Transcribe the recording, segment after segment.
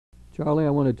Charlie,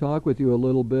 I want to talk with you a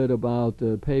little bit about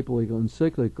the papal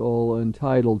encyclical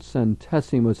entitled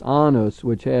Centesimus Annus,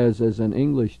 which has as an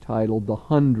English title the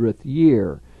 100th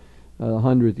year. The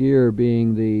 100th year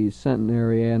being the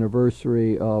centenary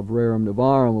anniversary of Rerum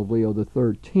Novarum of Leo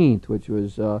XIII, which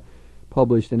was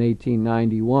published in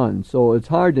 1891. So it's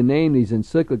hard to name these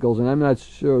encyclicals, and I'm not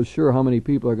sure how many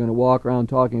people are going to walk around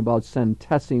talking about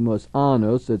Centesimus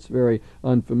Annus. It's very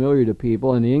unfamiliar to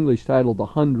people, and the English title, The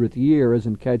 100th Year,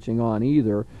 isn't catching on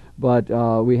either, but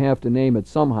we have to name it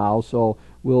somehow, so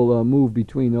we'll move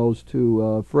between those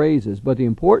two phrases. But the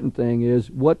important thing is,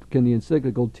 what can the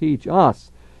encyclical teach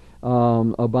us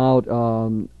about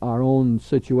our own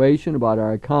situation, about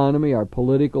our economy, our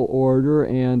political order,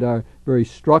 and our very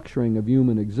structuring of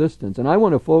human existence. And I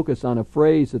want to focus on a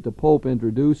phrase that the Pope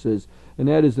introduces, and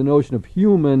that is the notion of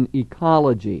human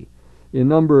ecology. In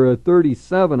number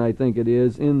 37, I think it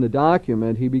is, in the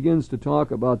document, he begins to talk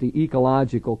about the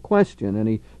ecological question, and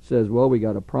he says, well, we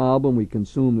got a problem, we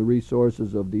consume the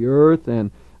resources of the earth,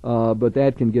 and but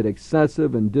that can get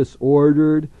excessive and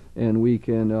disordered, and we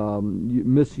can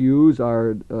misuse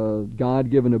our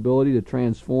God-given ability to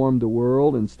transform the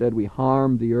world. Instead, we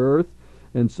harm the earth,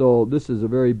 and so this is a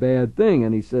very bad thing.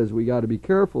 And he says we got to be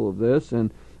careful of this,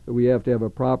 and we have to have a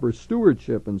proper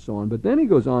stewardship and so on. But then he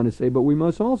goes on to say, but we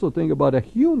must also think about a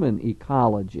human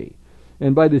ecology.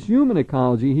 And by this human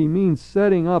ecology, he means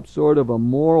setting up sort of a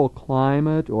moral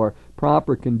climate or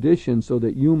proper conditions so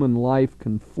that human life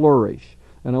can flourish.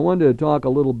 And I wanted to talk a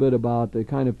little bit about the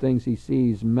kind of things he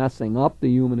sees messing up the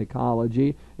human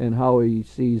ecology and how he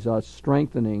sees us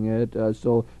strengthening it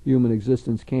so human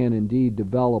existence can indeed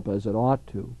develop as it ought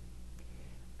to.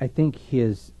 I think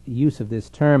his use of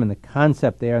this term and the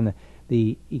concept there and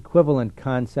the equivalent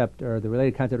concept or the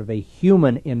related concept of a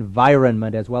human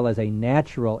environment as well as a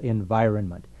natural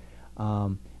environment.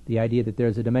 The idea that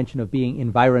there's a dimension of being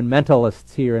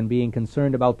environmentalists here and being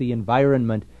concerned about the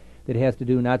environment that has to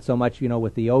do not so much,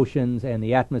 with the oceans and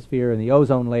the atmosphere and the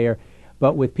ozone layer,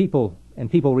 but with people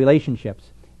and people relationships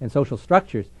and social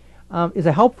structures, is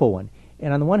a helpful one.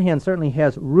 And on the one hand, certainly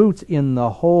has roots in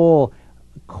the whole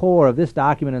core of this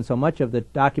document and so much of the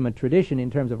document tradition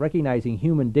in terms of recognizing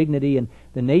human dignity and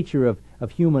the nature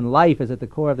of human life as at the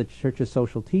core of the Church's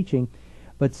social teaching,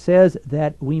 but says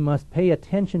that we must pay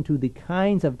attention to the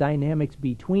kinds of dynamics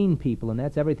between people, and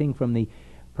that's everything from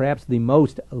perhaps the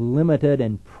most limited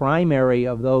and primary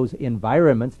of those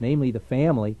environments, namely the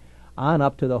family, on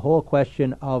up to the whole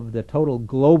question of the total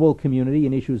global community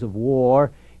and issues of war,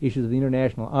 issues of the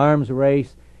international arms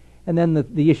race, and then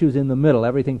the issues in the middle,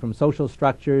 everything from social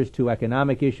structures to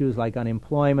economic issues like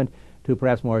unemployment to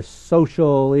perhaps more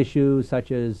social issues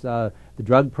such as the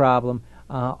drug problem.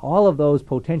 All of those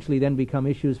potentially then become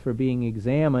issues for being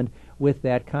examined with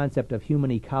that concept of human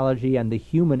ecology and the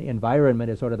human environment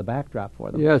as sort of the backdrop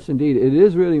for them. Yes, indeed. It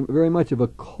is really very much of a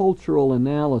cultural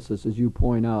analysis, as you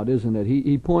point out, isn't it?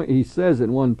 He says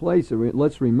in one place,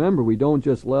 let's remember, we don't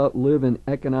just live in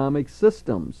economic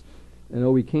systems.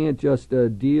 We can't just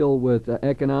deal with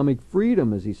economic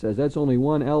freedom, as he says. That's only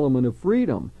one element of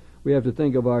freedom. We have to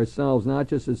think of ourselves not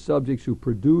just as subjects who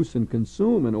produce and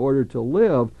consume in order to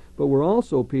live, but we're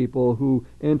also people who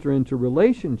enter into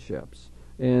relationships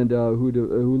and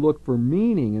who look for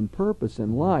meaning and purpose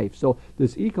in life. So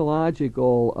this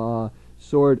ecological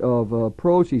sort of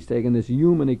approach he's taken, this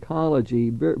human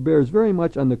ecology, bears very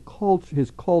much on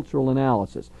his cultural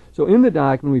analysis. So in the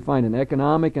document we find an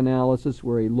economic analysis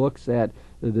where he looks at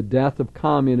the death of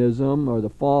communism or the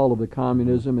fall of the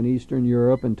communism in Eastern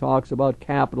Europe and talks about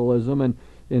capitalism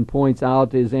and points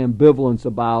out his ambivalence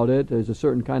about it. There's a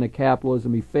certain kind of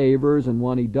capitalism he favors and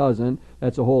one he doesn't.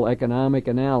 That's a whole economic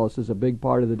analysis, a big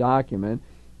part of the document.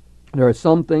 There are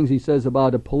some things he says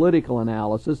about a political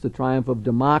analysis, the triumph of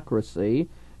democracy,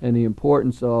 and the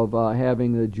importance of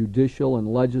having the judicial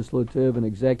and legislative and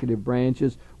executive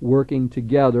branches working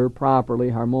together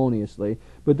properly, harmoniously.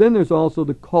 But then there's also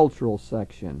the cultural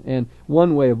section. And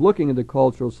one way of looking at the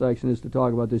cultural section is to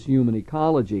talk about this human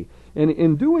ecology. And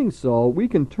in doing so, we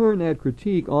can turn that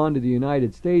critique onto the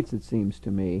United States, it seems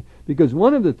to me, because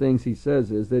one of the things he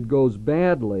says is that goes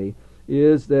badly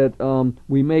is that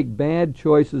we make bad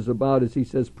choices about, as he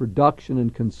says, production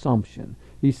and consumption.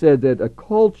 He said that a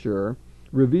culture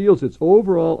reveals its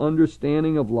overall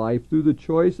understanding of life through the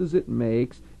choices it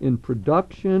makes in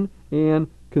production and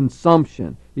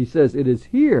consumption. He says it is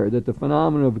here that the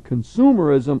phenomenon of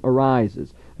consumerism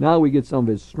arises. Now we get some of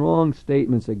his strong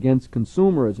statements against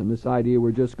consumerism, this idea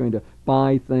we're just going to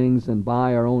buy things and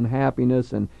buy our own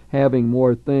happiness and having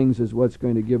more things is what's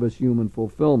going to give us human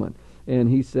fulfillment. And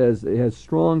he says it has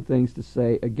strong things to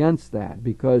say against that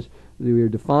because we are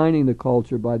defining the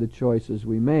culture by the choices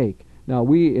we make. Now,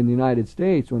 we in the United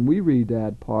States, when we read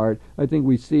that part, I think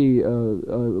we see a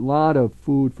lot of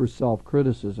food for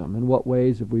self-criticism. In what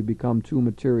ways have we become too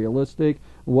materialistic?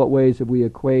 In what ways have we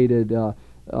equated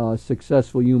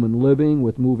successful human living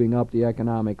with moving up the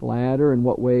economic ladder? In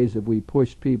what ways have we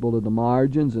pushed people to the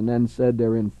margins and then said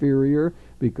they're inferior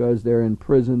because they're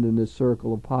imprisoned in this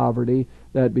circle of poverty?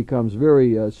 That becomes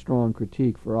very strong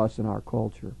critique for us in our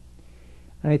culture.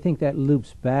 And I think that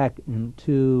loops back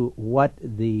to what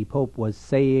the Pope was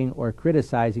saying or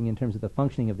criticizing in terms of the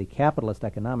functioning of the capitalist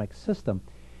economic system.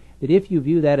 That if you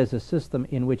view that as a system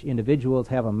in which individuals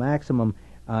have a maximum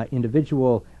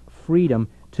individual freedom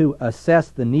to assess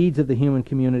the needs of the human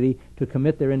community, to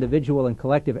commit their individual and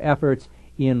collective efforts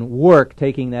in work,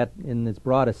 taking that in its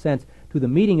broadest sense, to the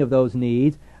meeting of those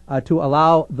needs, to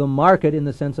allow the market, in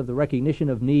the sense of the recognition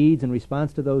of needs and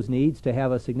response to those needs, to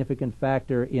have a significant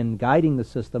factor in guiding the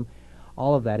system,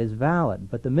 all of that is valid.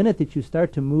 But the minute that you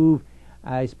start to move,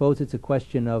 I suppose it's a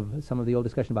question of some of the old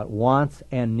discussion about wants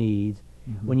and needs.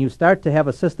 Mm-hmm. When you start to have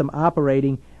a system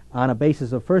operating on a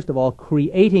basis of, first of all,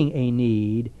 creating a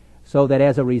need, so that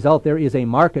as a result there is a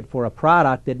market for a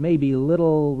product that may be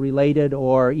little related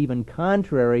or even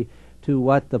contrary to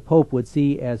what the Pope would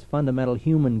see as fundamental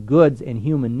human goods and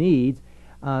human needs,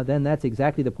 then that's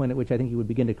exactly the point at which I think he would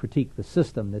begin to critique the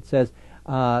system that says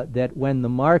that when the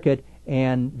market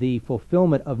and the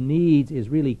fulfillment of needs is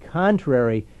really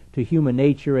contrary to human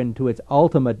nature and to its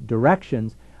ultimate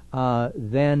directions,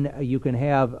 then you can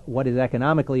have what is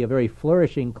economically a very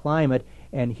flourishing climate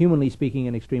and, humanly speaking,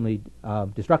 an extremely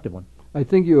destructive one. I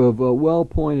think you have well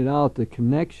pointed out the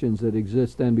connections that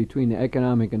exist then between the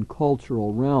economic and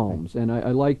cultural realms. And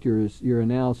I liked your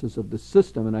analysis of the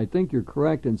system, and I think you're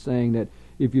correct in saying that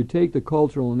if you take the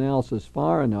cultural analysis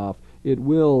far enough, it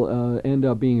will end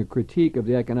up being a critique of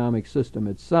the economic system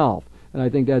itself. And I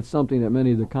think that's something that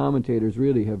many of the commentators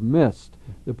really have missed,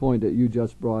 the point that you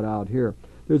just brought out here.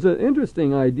 There's an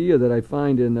interesting idea that I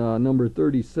find in number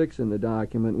 36 in the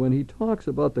document when he talks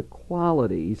about the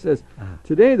quality. He says,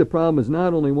 today the problem is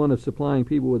not only one of supplying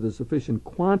people with a sufficient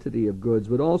quantity of goods,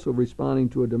 but also responding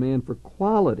to a demand for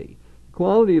quality.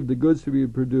 Quality of the goods to be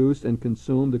produced and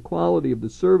consumed, the quality of the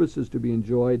services to be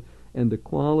enjoyed, and the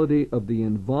quality of the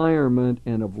environment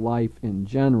and of life in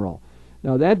general.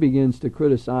 Now that begins to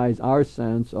criticize our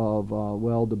sense of,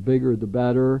 well, the bigger the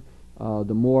better.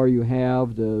 The more you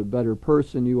have, the better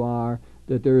person you are,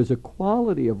 that there is a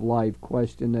quality of life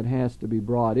question that has to be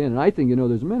brought in. And I think,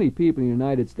 there's many people in the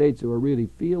United States who are really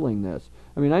feeling this.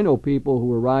 I mean, I know people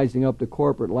who are rising up the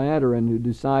corporate ladder and who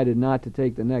decided not to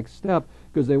take the next step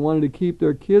because they wanted to keep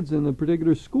their kids in a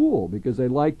particular school because they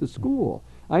liked the school.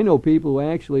 I know people who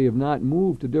actually have not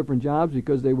moved to different jobs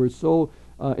because they were so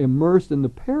immersed in the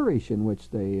parish in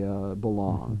which they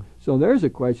belong. Mm-hmm. So there's a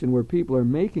question where people are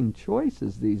making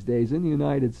choices these days in the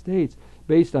United States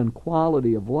based on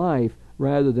quality of life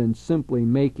rather than simply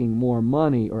making more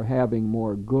money or having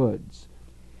more goods.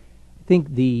 I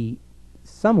think the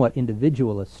somewhat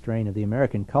individualist strain of the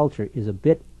American culture is a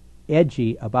bit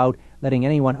edgy about letting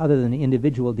anyone other than the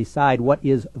individual decide what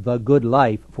is the good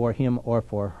life for him or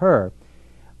for her.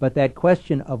 But that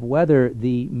question of whether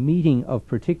the meeting of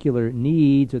particular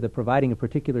needs or the providing of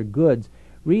particular goods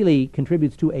really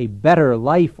contributes to a better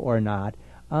life or not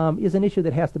is an issue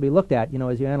that has to be looked at,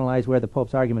 as you analyze where the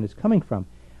Pope's argument is coming from.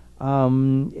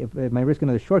 If I may risk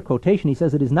another short quotation, he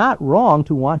says it is not wrong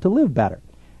to want to live better.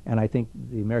 And I think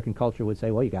the American culture would say,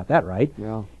 well, you got that right.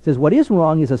 Yeah. He says, what is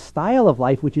wrong is a style of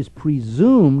life which is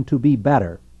presumed to be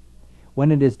better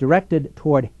when it is directed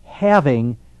toward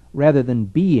having rather than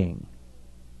being,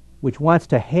 which wants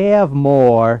to have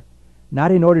more,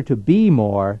 not in order to be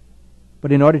more,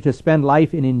 but in order to spend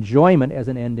life in enjoyment as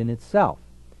an end in itself.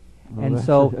 Well, and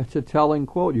that's a telling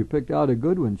quote. You picked out a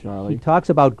good one, Charlie. He talks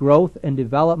about growth and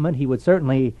development. He would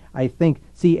certainly, I think,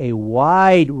 see a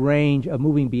wide range of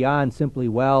moving beyond simply,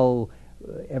 well,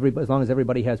 as long as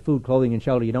everybody has food, clothing, and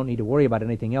shelter, you don't need to worry about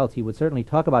anything else. He would certainly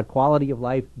talk about quality of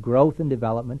life, growth, and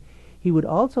development. He would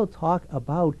also talk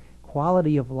about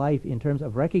quality of life in terms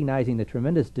of recognizing the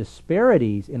tremendous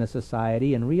disparities in a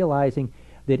society and realizing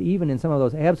that even in some of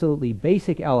those absolutely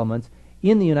basic elements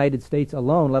in the United States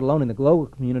alone, let alone in the global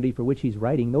community for which he's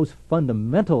writing, those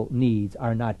fundamental needs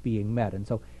are not being met. And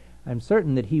so I'm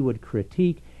certain that he would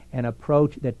critique an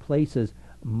approach that places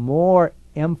more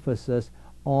emphasis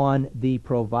on the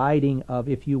providing of,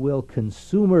 if you will,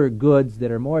 consumer goods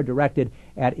that are more directed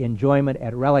at enjoyment,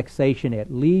 at relaxation,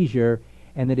 at leisure,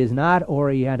 and that is not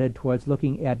oriented towards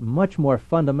looking at much more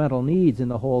fundamental needs in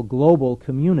the whole global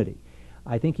community.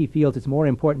 I think he feels it's more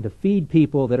important to feed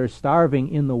people that are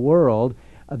starving in the world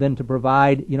than to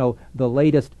provide, the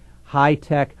latest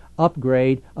high-tech,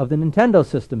 upgrade of the Nintendo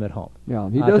system at home. Yeah,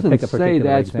 he doesn't say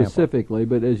that example. specifically,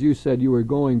 but as you said, you were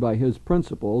going by his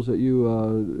principles that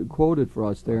you quoted for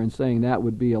us there and saying that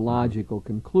would be a logical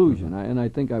conclusion, and I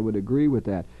think I would agree with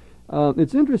that.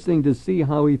 It's interesting to see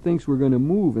how he thinks we're going to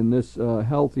move in this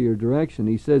healthier direction.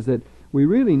 He says that we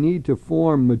really need to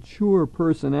form mature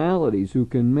personalities who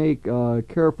can make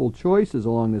careful choices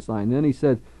along this line. Then he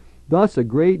said, thus a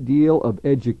great deal of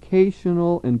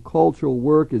educational and cultural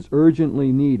work is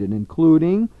urgently needed,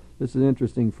 including, this is an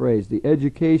interesting phrase, the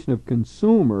education of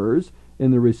consumers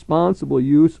in the responsible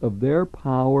use of their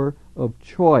power of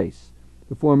choice,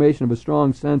 the formation of a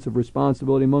strong sense of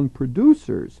responsibility among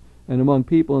producers and among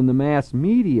people in the mass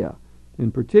media in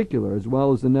particular, as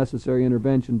well as the necessary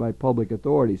intervention by public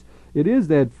authorities. It is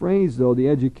that phrase, though, the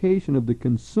education of the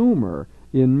consumer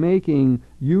in making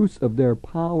use of their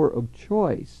power of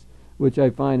choice, which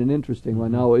I find an interesting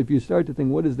one. Now, if you start to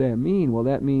think, what does that mean? Well,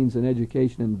 that means an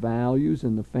education in values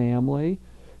in the family.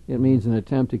 It means an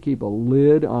attempt to keep a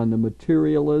lid on the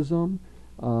materialism.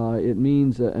 It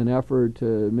means an effort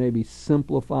to maybe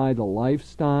simplify the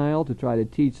lifestyle, to try to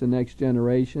teach the next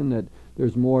generation that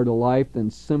there's more to life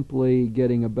than simply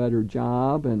getting a better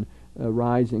job and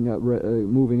rising up,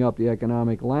 moving up the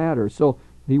economic ladder. So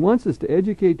he wants us to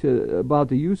educate about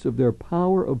the use of their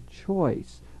power of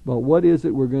choice. But what is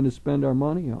it we're going to spend our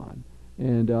money on?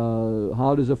 And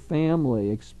how does a family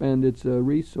expend its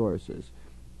resources?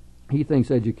 He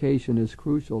thinks education is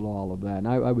crucial to all of that. And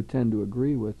I would tend to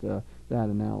agree with that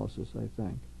analysis, I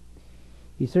think.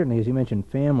 He certainly, as you mentioned,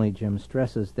 family, Jim,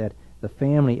 stresses that the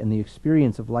family and the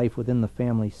experience of life within the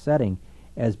family setting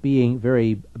as being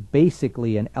very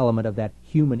basically an element of that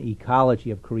human ecology,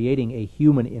 of creating a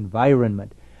human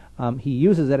environment. He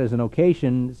uses that as an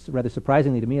occasion, rather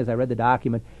surprisingly to me as I read the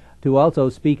document, to also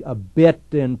speak a bit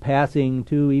in passing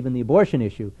to even the abortion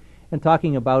issue, and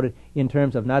talking about it in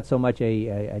terms of not so much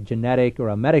a genetic or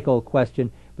a medical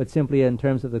question, but simply in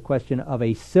terms of the question of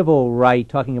a civil right,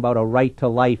 talking about a right to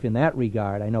life in that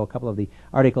regard. I know a couple of the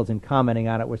articles in commenting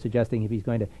on it were suggesting if he's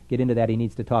going to get into that, he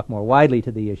needs to talk more widely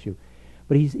to the issue.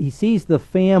 But he sees the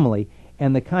family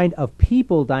and the kind of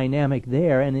people dynamic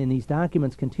there, and in these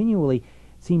documents continually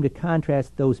seem to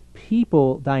contrast those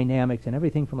people dynamics and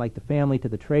everything from like the family to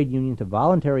the trade union to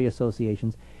voluntary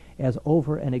associations as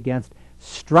over and against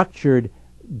structured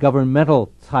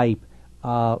governmental type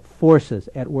forces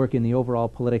at work in the overall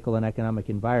political and economic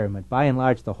environment. By and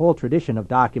large, the whole tradition of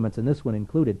documents, and this one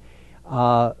included,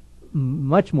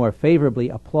 much more favorably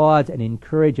applauds and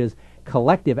encourages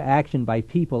collective action by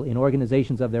people in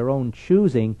organizations of their own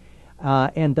choosing,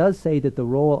 and does say that the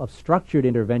role of structured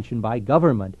intervention by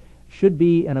government should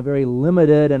be in a very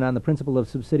limited and on the principle of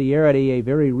subsidiarity a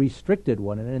very restricted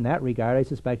one. And in that regard, I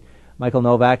suspect Michael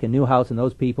Novak and Newhouse and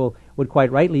those people would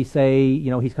quite rightly say, you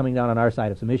know, he's coming down on our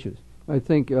side of some issues. I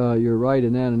think you're right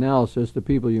in that analysis. The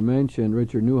people you mentioned,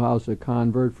 Richard Newhouse, a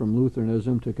convert from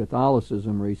Lutheranism to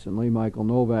Catholicism recently, Michael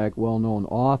Novak, well-known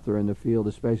author in the field,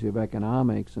 especially of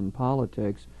economics and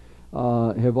politics,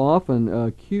 have often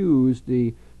accused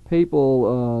the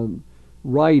papal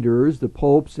writers, the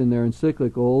popes in their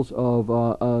encyclicals, of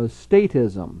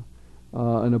statism,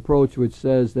 an approach which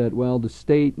says that, well, the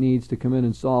state needs to come in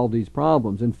and solve these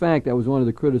problems. In fact, that was one of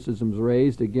the criticisms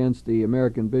raised against the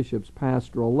American Bishop's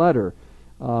pastoral letter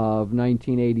of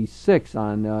 1986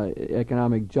 on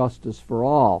economic justice for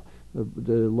all.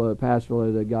 The pastoral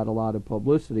letter that got a lot of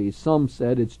publicity. Some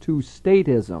said it's too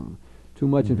statism, too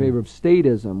much in favor of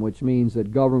statism, which means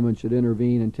that government should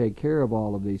intervene and take care of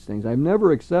all of these things. I've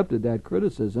never accepted that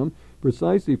criticism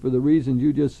precisely for the reasons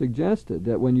you just suggested,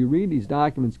 that when you read these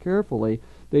documents carefully,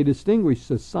 they distinguish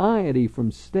society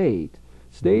from state.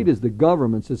 State is the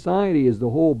government. Society is the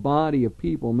whole body of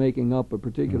people making up a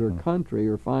particular country,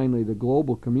 or finally the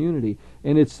global community.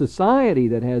 And it's society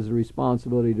that has the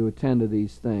responsibility to attend to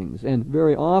these things. And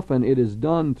very often it is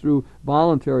done through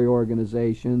voluntary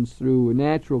organizations, through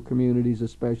natural communities,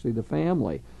 especially the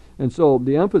family. And so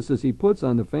the emphasis he puts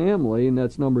on the family, and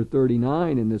that's number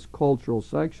 39 in this cultural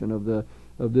section of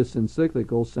this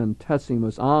encyclical,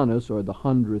 Centesimus Annus, or the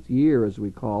 100th year as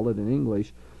we call it in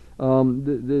English.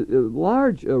 The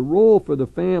large role for the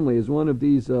family is one of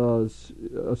these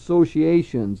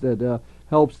associations that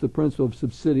helps the principle of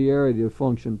subsidiarity to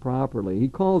function properly. He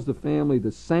calls the family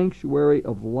the sanctuary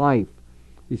of life.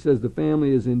 He says the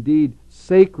family is indeed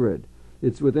sacred.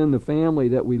 It's within the family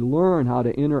that we learn how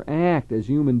to interact as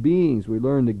human beings. We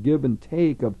learn the give and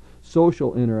take of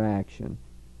social interaction.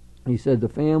 He said the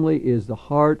family is the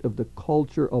heart of the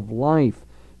culture of life.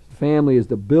 Family is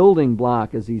the building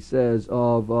block, as he says,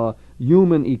 of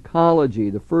human ecology,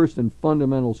 the first and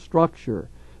fundamental structure.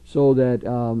 So that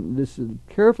this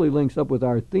carefully links up with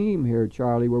our theme here,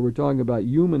 Charlie, where we're talking about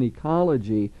human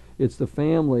ecology. It's the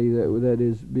family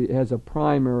that has a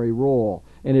primary role,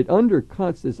 and it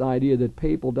undercuts this idea that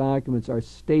papal documents are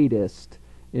statist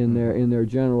in their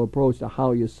general approach to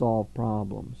how you solve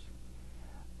problems.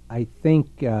 I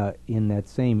think in that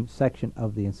same section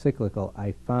of the encyclical,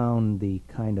 I found the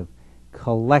kind of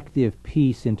collective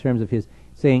piece in terms of his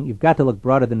saying you've got to look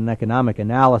broader than an economic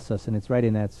analysis, and it's right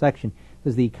in that section.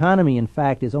 Because the economy, in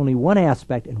fact, is only one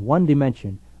aspect and one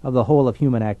dimension of the whole of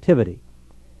human activity.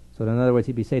 So in other words,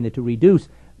 he'd be saying that to reduce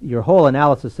your whole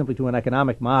analysis simply to an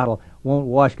economic model won't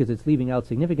wash because it's leaving out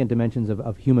significant dimensions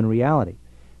of human reality. It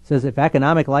says if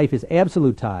economic life is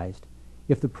absolutized,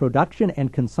 if the production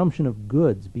and consumption of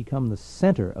goods become the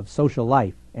center of social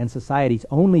life and society's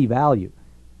only value,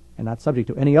 and not subject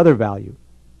to any other value,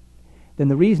 then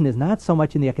the reason is not so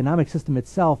much in the economic system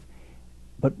itself,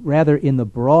 but rather in the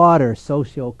broader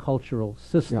socio-cultural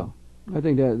system. Yeah, I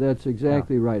think that's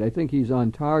exactly right. I think he's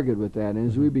on target with that. And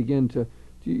as we begin to,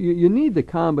 you need the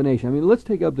combination. I mean, let's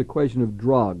take up the question of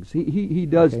drugs. He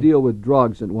does deal with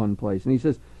drugs at one place, and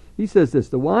he says this: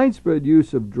 the widespread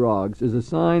use of drugs is a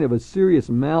sign of a serious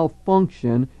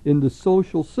malfunction in the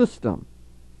social system.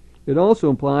 It also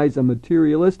implies a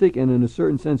materialistic and, in a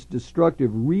certain sense,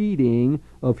 destructive reading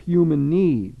of human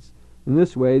needs. In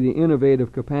this way, the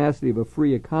innovative capacity of a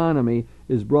free economy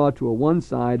is brought to a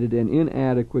one-sided and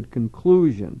inadequate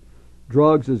conclusion.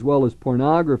 Drugs, as well as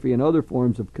pornography and other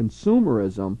forms of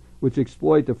consumerism, which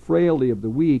exploit the frailty of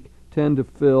the weak, tend to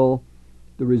fill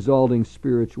the resulting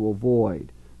spiritual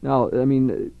void. Now, I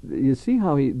mean, you see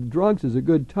how drugs is a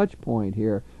good touch point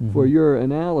here for your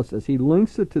analysis. He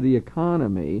links it to the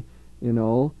economy, you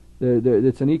know.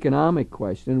 It's an economic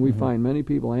question. We find many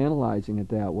people analyzing it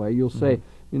that way. You'll say,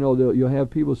 you know, you'll have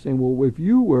people saying, well, if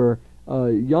you were a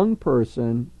young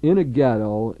person in a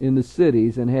ghetto in the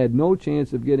cities and had no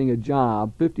chance of getting a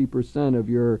job, 50% of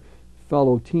your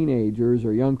fellow teenagers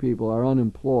or young people are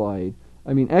unemployed,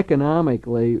 I mean,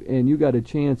 economically, and you got a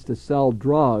chance to sell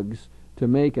drugs to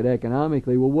make it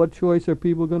economically, well, what choice are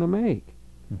people going to make?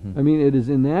 I mean, it is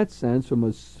in that sense,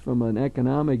 from an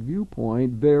economic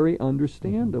viewpoint, very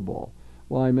understandable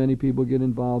why many people get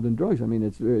involved in drugs. I mean,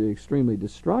 it's extremely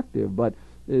destructive, but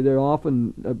there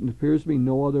often appears to be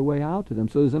no other way out to them.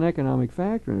 So there's an economic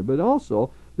factor in it. But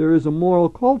also, there is a moral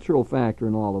cultural factor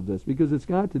in all of this, because it's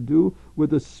got to do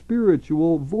with a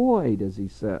spiritual void, as he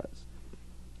says.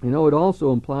 You know, it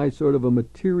also implies sort of a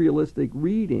materialistic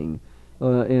reading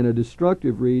and a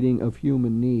destructive reading of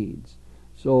human needs.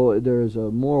 So there's a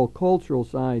moral cultural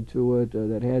side to it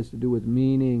that has to do with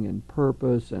meaning and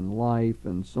purpose and life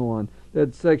and so on.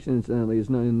 That section, incidentally, is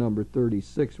in number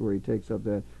 36, where he takes up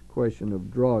that question of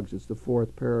drugs. It's the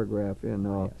fourth paragraph in,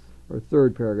 or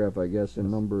third paragraph, I guess, in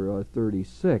number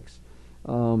 36.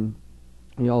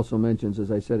 He also mentions, as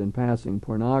I said in passing,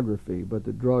 pornography, but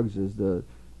the drugs is the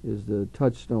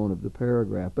touchstone of the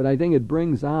paragraph. But I think it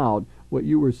brings out what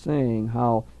you were saying,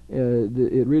 how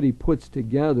it really puts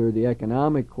together the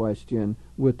economic question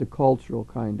with the cultural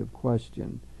kind of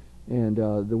question. And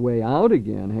the way out,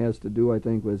 again, has to do, I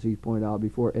think, as he pointed out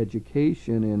before,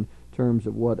 education in terms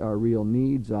of what our real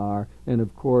needs are, and,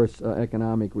 of course,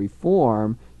 economic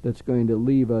reform that's going to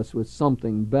leave us with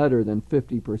something better than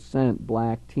 50%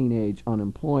 black teenage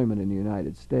unemployment in the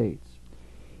United States.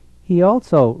 He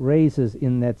also raises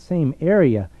in that same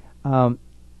area,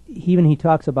 he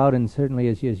talks about, and certainly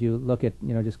as you look at,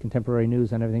 you know, just contemporary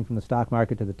news and everything from the stock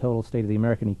market to the total state of the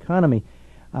American economy,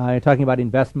 talking about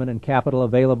investment and capital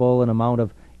available and amount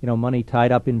of, you know, money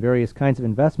tied up in various kinds of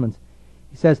investments.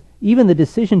 He says even the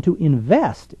decision to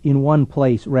invest in one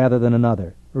place rather than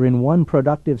another, or in one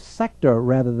productive sector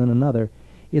rather than another,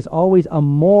 is always a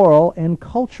moral and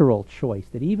cultural choice.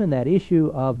 That even that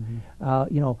issue of,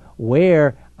 you know,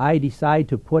 where I decide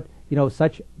to put, you know,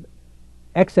 such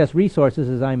excess resources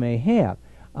as I may have,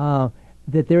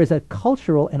 that there is a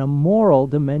cultural and a moral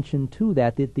dimension to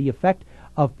that, that the effect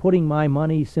of putting my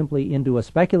money simply into a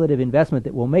speculative investment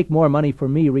that will make more money for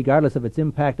me regardless of its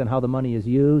impact on how the money is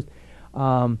used.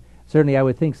 Certainly I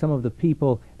would think some of the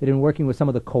people that have been working with some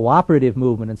of the cooperative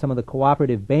movement and some of the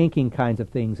cooperative banking kinds of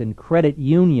things and credit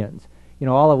unions, you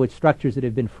know, all of which structures that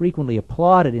have been frequently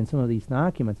applauded in some of these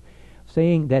documents,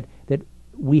 saying that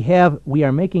we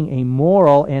are making a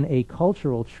moral and a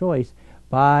cultural choice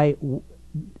by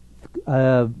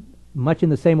much in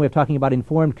the same way of talking about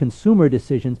informed consumer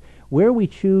decisions, where we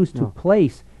choose to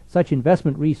place such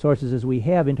investment resources as we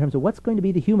have in terms of what's going to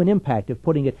be the human impact of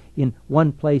putting it in one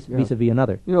place vis-a-vis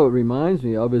another. You know, it reminds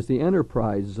me of is the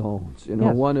enterprise zones. You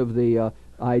know, one of the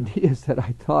ideas that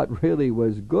I thought really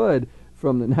was good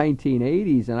from the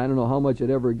 1980s, and I don't know how much it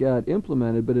ever got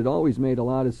implemented, but it always made a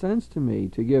lot of sense to me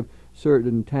to give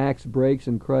certain tax breaks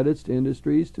and credits to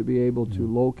industries to be able to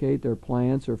locate their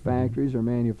plants or factories or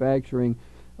manufacturing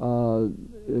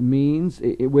means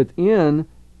within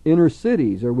inner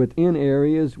cities or within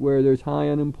areas where there's high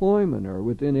unemployment or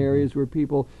within areas where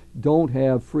people don't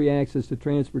have free access to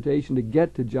transportation to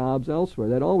get to jobs elsewhere.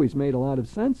 That always made a lot of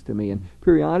sense to me, and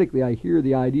periodically I hear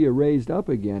the idea raised up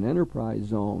again, enterprise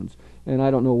zones, and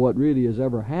I don't know what really has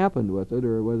ever happened with it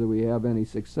or whether we have any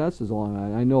successes along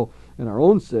that. I know in our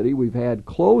own city we've had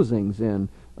closings in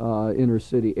inner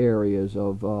city areas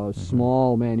of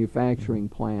small manufacturing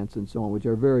plants and so on, which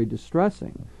are very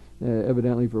distressing.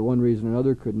 Evidently for one reason or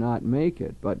another could not make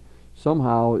it, but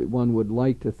somehow one would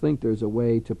like to think there's a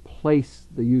way to place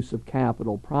the use of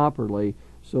capital properly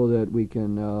so that we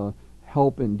can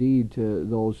help indeed to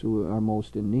those who are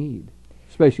most in need,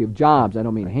 especially of jobs. I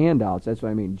don't mean handouts, that's what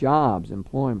I mean, jobs,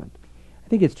 employment. I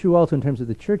think it's true also in terms of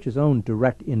the Church's own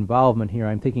direct involvement here.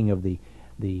 I'm thinking of the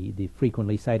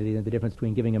frequently cited the difference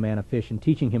between giving a man a fish and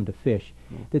teaching him to fish,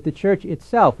 that the Church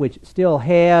itself, which still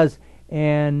has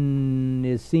and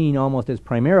is seen almost as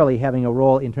primarily having a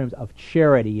role in terms of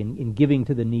charity in giving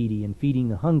to the needy and feeding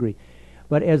the hungry.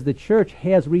 But as the Church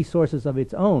has resources of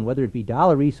its own, whether it be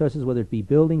dollar resources, whether it be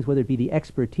buildings, whether it be the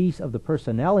expertise of the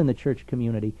personnel in the church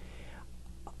community,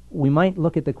 we might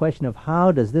look at the question of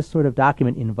how does this sort of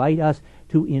document invite us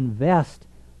to invest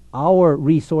our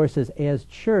resources as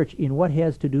church in what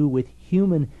has to do with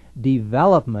human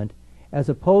development as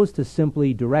opposed to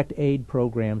simply direct aid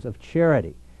programs of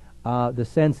charity. The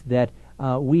sense that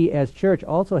we as church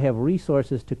also have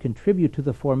resources to contribute to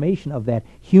the formation of that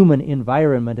human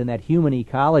environment and that human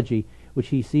ecology, which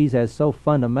he sees as so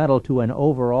fundamental to an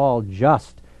overall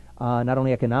just, not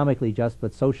only economically just,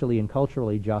 but socially and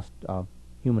culturally just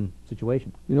human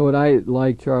situation. You know what I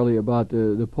like, Charlie, about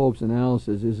the Pope's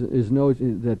analysis is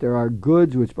noting that there are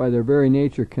goods which by their very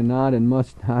nature cannot and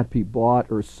must not be bought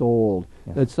or sold.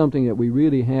 Yes. That's something that we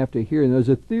really have to hear. And there's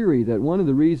a theory that one of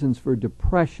the reasons for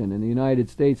depression in the United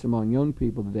States among young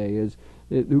people today is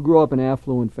who grow up in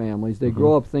affluent families. They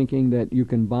grow up thinking that you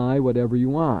can buy whatever you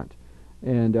want.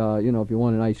 And, you know, if you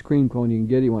want an ice cream cone, you can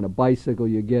get it. You want a bicycle,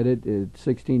 you get it. At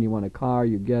 16, you want a car,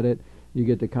 you get it. You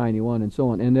get the kind you want and so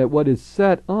on. And that what is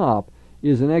set up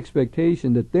is an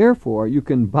expectation that therefore you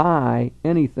can buy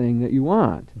anything that you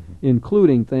want,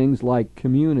 including things like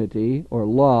community or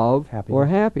love or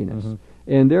happiness.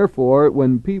 And therefore,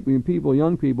 when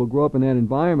young people grow up in that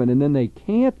environment and then they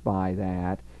can't buy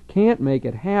that, can't make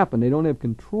it happen, they don't have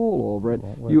control over it,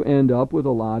 you end up with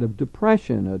a lot of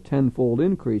depression, a tenfold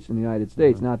increase in the United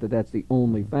States. Not that that's the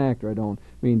only factor, I don't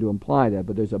mean to imply that,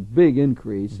 but there's a big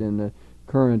increase in the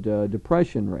current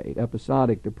depression rate,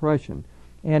 episodic depression.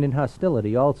 And in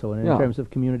hostility also, and in terms of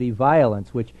community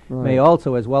violence, which may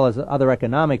also, as well as other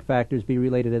economic factors, be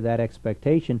related to that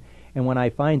expectation. And when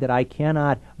I find that I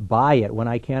cannot buy it, when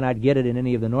I cannot get it in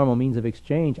any of the normal means of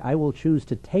exchange, I will choose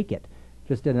to take it,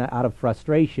 just out of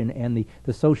frustration, and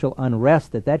the social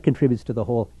unrest that contributes to the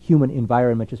whole human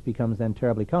environment just becomes then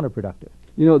terribly counterproductive.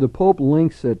 You know, the Pope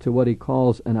links it to what he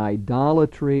calls an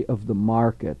idolatry of the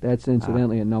market. That's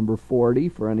incidentally at number 40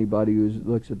 for anybody who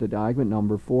looks at the document.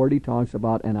 Number 40 talks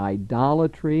about an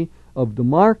idolatry of the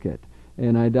market,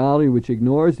 an idolatry which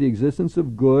ignores the existence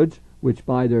of goods which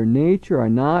by their nature are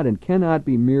not and cannot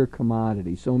be mere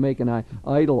commodities. So make an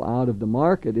idol out of the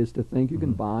market is to think you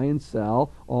can buy and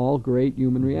sell all great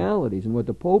human realities. And what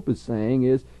the Pope is saying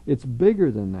is it's bigger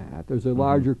than that. There's a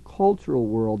larger cultural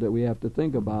world that we have to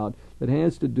think about that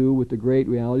has to do with the great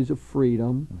realities of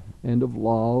freedom and of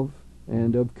love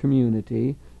and of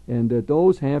community, and that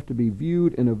those have to be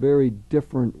viewed in a very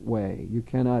different way. You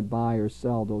cannot buy or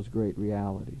sell those great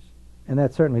realities. And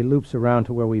that certainly loops around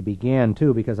to where we began,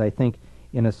 too, because I think,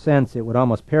 in a sense, it would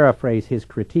almost paraphrase his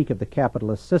critique of the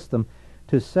capitalist system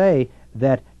to say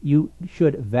that you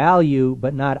should value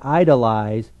but not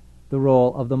idolize the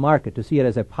role of the market, to see it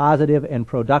as a positive and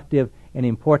productive and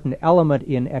important element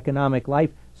in economic life,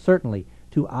 certainly.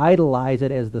 To idolize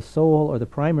it as the sole or the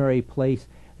primary place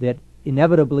that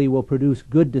inevitably will produce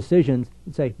good decisions,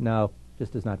 and say, no,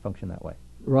 just does not function that way.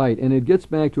 Right, and it gets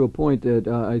back to a point that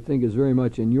I think is very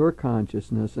much in your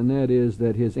consciousness, and that is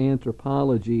that his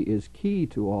anthropology is key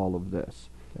to all of this.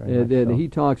 That he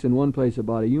talks in one place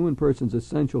about a human person's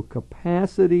essential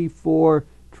capacity for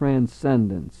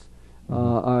transcendence,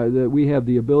 that we have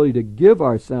the ability to give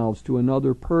ourselves to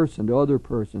another person, to other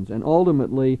persons, and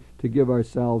ultimately to give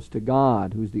ourselves to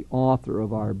God, who's the author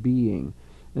of our being.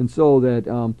 And so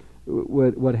that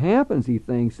what happens, he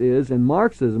thinks, is, and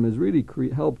Marxism has really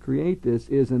helped create this,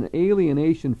 is an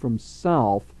alienation from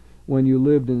self when you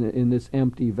lived in this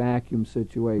empty vacuum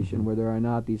situation where there are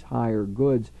not these higher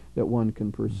goods that one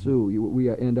can pursue. We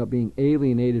end up being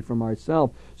alienated from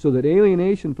ourselves. So that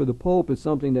alienation for the Pope is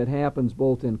something that happens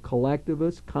both in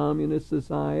collectivist, communist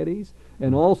societies,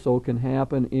 and also can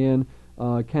happen in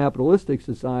capitalistic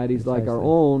societies like our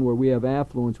own, where we have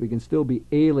affluence. We can still be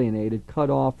alienated, cut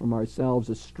off from ourselves,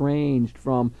 estranged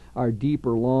from our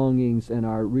deeper longings and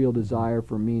our real desire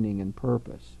for meaning and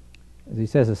purpose. As he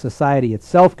says, a society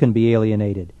itself can be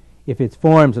alienated if its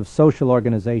forms of social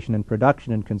organization and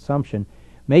production and consumption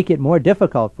make it more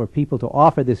difficult for people to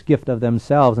offer this gift of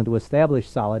themselves and to establish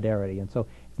solidarity. And so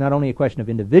it's not only a question of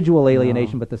individual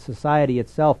alienation, but the society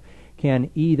itself can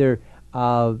either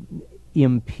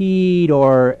impede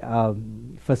or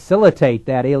facilitate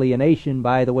that alienation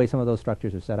by the way some of those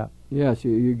structures are set up. Yes,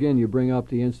 you bring up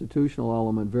the institutional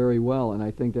element very well, and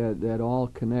I think that all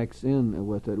connects in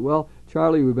with it. Well,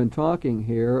 Charlie, we've been talking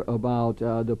here about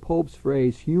the Pope's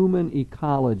phrase human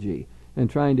ecology and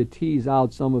trying to tease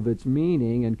out some of its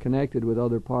meaning and connect it with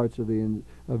other parts of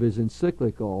his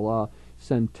encyclical,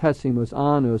 Centesimus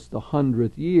Annus, the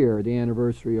 100th year, the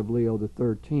anniversary of Leo the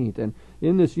 13th. And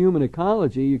in this human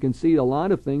ecology, you can see a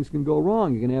lot of things can go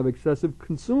wrong. You can have excessive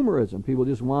consumerism. People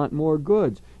just want more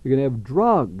goods. You can have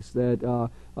drugs that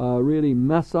really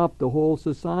mess up the whole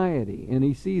society. And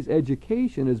he sees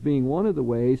education as being one of the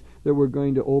ways that we're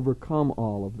going to overcome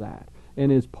all of that. And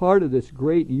as part of this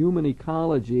great human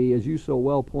ecology, as you so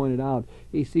well pointed out,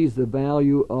 he sees the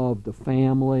value of the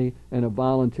family and of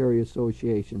voluntary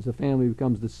associations. The family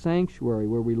becomes the sanctuary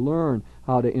where we learn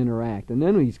how to interact. And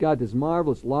then he's got this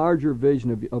marvelous larger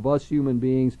vision of us human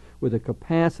beings with a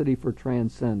capacity for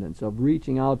transcendence, of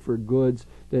reaching out for goods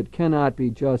that cannot be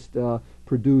just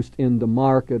produced in the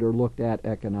market or looked at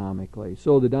economically.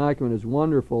 So the document is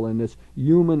wonderful in this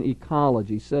human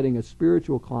ecology, setting a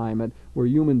spiritual climate where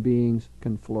human beings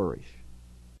can flourish.